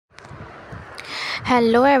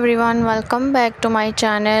Hello everyone, welcome back to my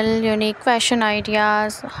channel Unique Fashion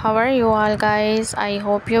Ideas. How are you all guys? I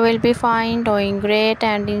hope you will be fine, doing great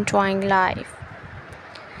and enjoying life.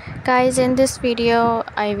 Guys, in this video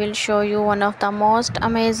I will show you one of the most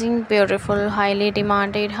amazing, beautiful, highly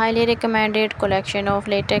demanded, highly recommended collection of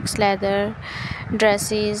latex leather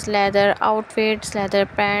dresses, leather outfits, leather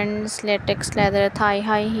pants, latex leather thigh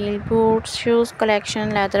high heel boots, shoes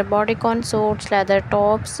collection, leather bodycon suits, leather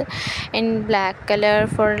tops in black color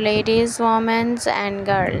for ladies, women and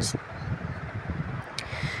girls.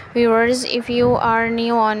 Viewers, if you are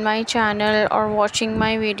new on my channel or watching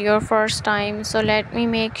my video first time, so let me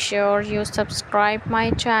make sure you subscribe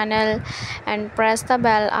my channel and press the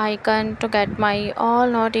bell icon to get my all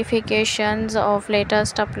notifications of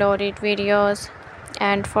latest uploaded videos.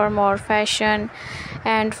 And for more fashion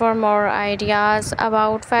and for more ideas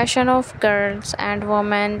about fashion of girls and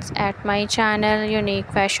women at my channel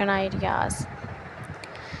Unique Fashion Ideas.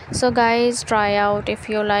 So guys, try out if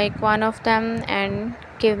you like one of them and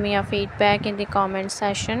give me a feedback in the comment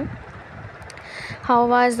section. How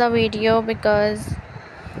was the video? Because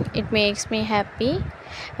it makes me happy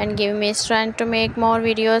and give me strength to make more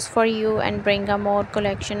videos for you and bring a more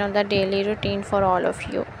collection of the daily routine for all of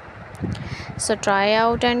you. So try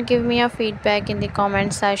out and give me a feedback in the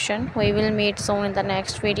comment section. We will meet soon in the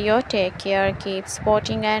next video. Take care, keep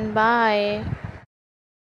supporting and bye.